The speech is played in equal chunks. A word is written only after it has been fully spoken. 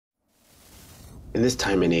In this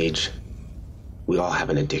time and age, we all have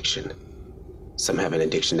an addiction. Some have an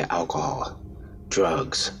addiction to alcohol,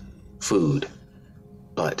 drugs, food,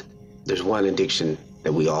 but there's one addiction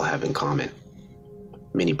that we all have in common.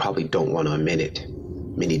 Many probably don't want to admit it.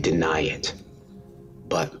 Many deny it,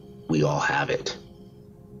 but we all have it.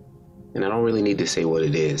 And I don't really need to say what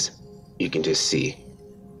it is. You can just see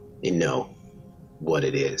and know what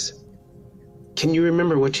it is. Can you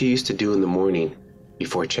remember what you used to do in the morning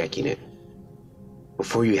before checking it?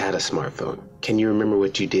 Before you had a smartphone? Can you remember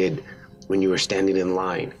what you did when you were standing in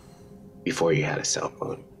line before you had a cell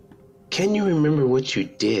phone? Can you remember what you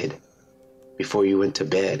did before you went to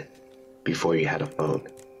bed, before you had a phone?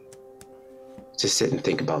 Just sit and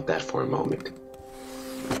think about that for a moment.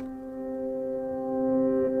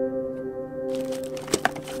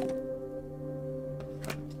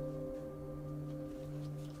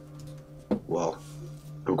 Well,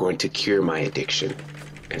 I'm going to cure my addiction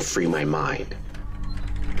and free my mind